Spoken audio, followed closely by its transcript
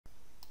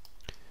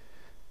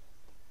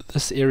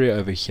This area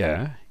over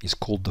here is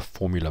called the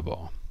formula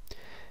bar,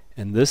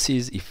 and this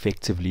is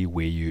effectively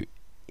where you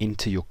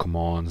enter your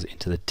commands,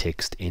 enter the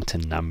text, enter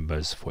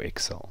numbers for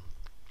Excel.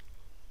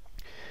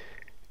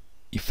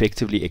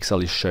 Effectively,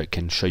 Excel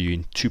can show you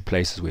in two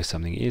places where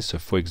something is. So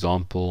for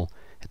example,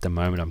 at the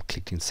moment I'm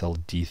clicking cell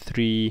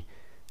D3,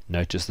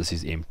 notice this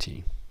is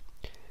empty.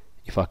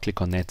 If I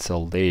click on that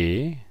cell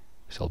there,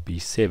 cell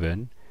B7,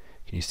 can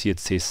you see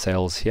it says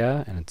sales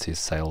here and it says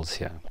sales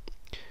here.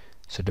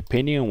 So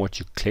depending on what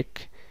you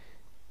click,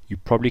 you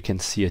probably can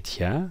see it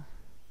here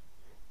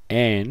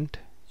and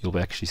you'll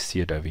actually see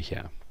it over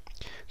here.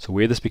 So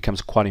where this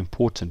becomes quite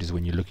important is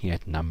when you're looking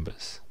at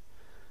numbers.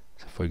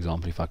 So for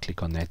example, if I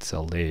click on that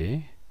cell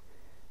there,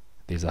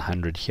 there's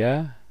 100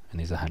 here and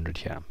there's 100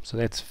 here. So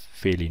that's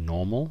fairly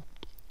normal.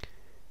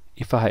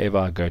 If however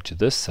I go to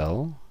this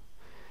cell,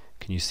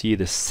 can you see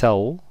the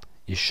cell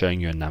is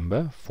showing you a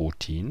number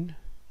 14,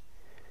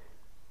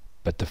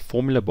 but the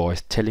formula bar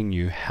is telling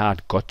you how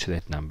it got to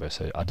that number.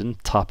 So I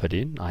didn't type it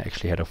in, I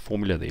actually had a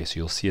formula there. So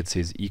you'll see it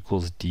says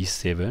equals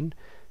D7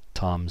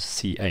 times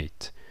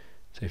C8.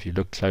 So if you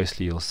look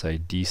closely, you'll say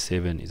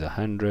D7 is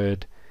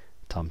 100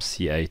 times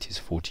C8 is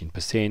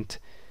 14%.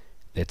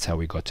 That's how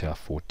we got to our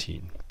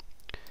 14.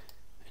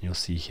 And you'll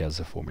see here's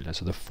the formula.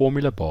 So the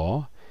formula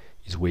bar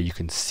is where you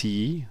can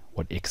see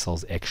what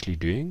Excel's actually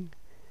doing.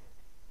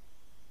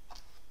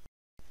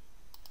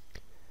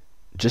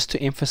 Just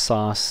to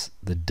emphasize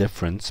the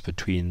difference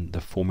between the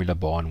formula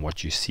bar and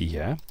what you see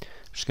here,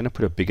 I'm just going to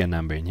put a bigger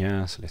number in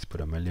here. So let's put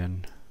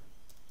 1,000,000.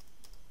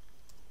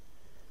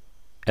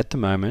 At the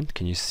moment,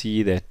 can you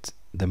see that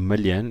the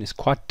million is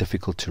quite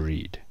difficult to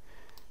read?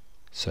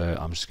 So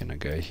I'm just going to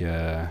go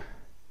here,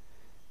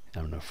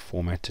 I'm going to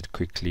format it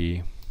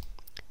quickly,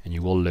 and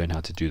you will learn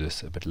how to do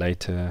this a bit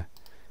later.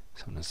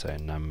 So I'm going to say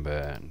number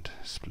and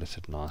split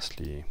it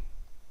nicely.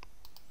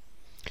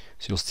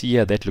 So you'll see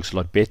here that looks a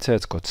lot better,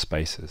 it's got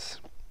spaces.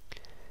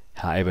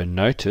 However,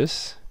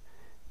 notice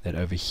that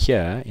over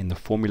here in the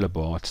formula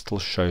bar it still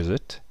shows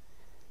it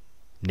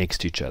next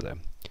to each other.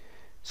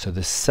 So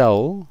the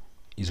cell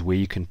is where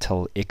you can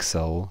tell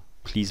Excel,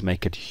 please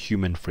make it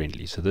human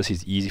friendly. So this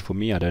is easy for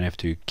me, I don't have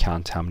to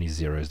count how many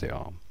zeros there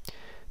are.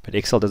 But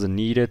Excel doesn't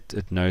need it,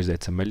 it knows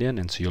that's 1,000,000,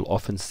 and so you'll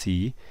often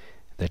see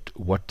that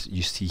what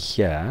you see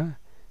here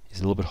is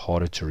a little bit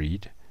harder to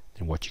read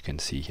than what you can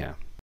see here.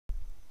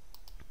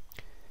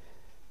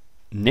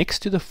 Next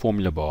to the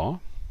formula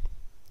bar,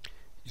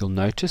 you'll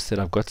notice that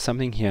I've got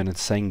something here and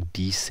it's saying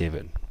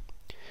D7.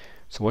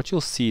 So what you'll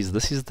see is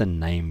this is the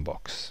name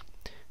box.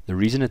 The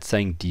reason it's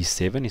saying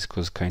D7 is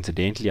because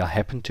coincidentally I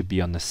happen to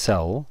be on the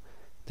cell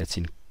that's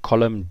in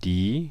column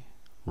D,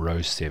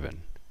 row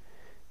 7.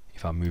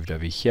 If I moved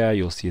over here,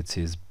 you'll see it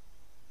says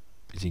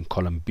it's in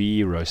column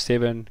B, row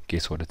 7.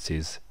 Guess what it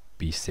says?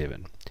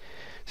 B7.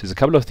 So there's a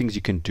couple of things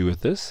you can do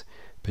with this,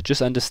 but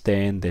just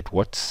understand that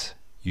what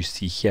you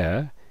see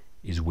here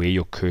is where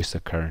your cursor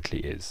currently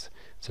is.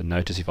 So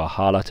notice if I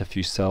highlight a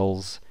few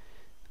cells,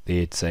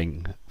 there it's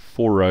saying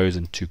 4 rows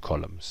and 2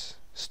 columns,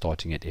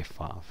 starting at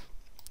F5.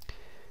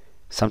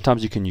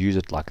 Sometimes you can use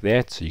it like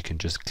that, so you can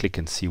just click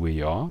and see where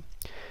you are.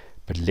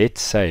 But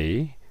let's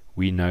say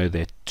we know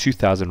that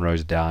 2,000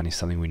 rows down is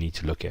something we need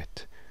to look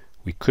at.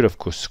 We could of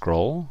course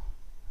scroll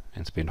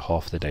and spend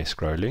half the day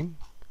scrolling,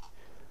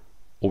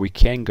 or we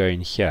can go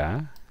in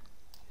here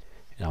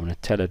and I'm going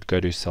to tell it go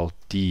to cell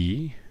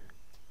D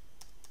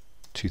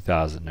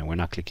 2000, and when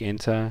I click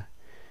enter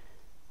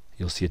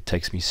you'll see it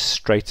takes me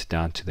straight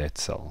down to that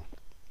cell.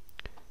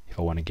 If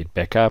I want to get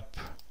back up,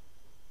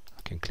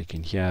 I can click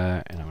in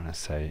here and I'm going to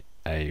say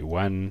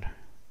A1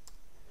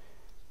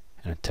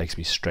 and it takes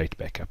me straight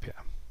back up here.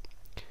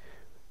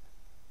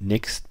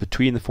 Next,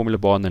 between the formula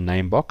bar and the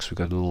name box, we've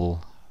got a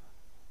little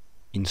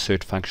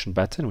insert function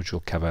button which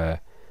we'll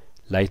cover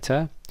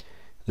later.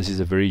 This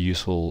is a very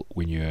useful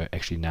when you're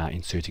actually now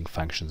inserting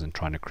functions and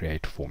trying to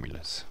create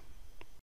formulas.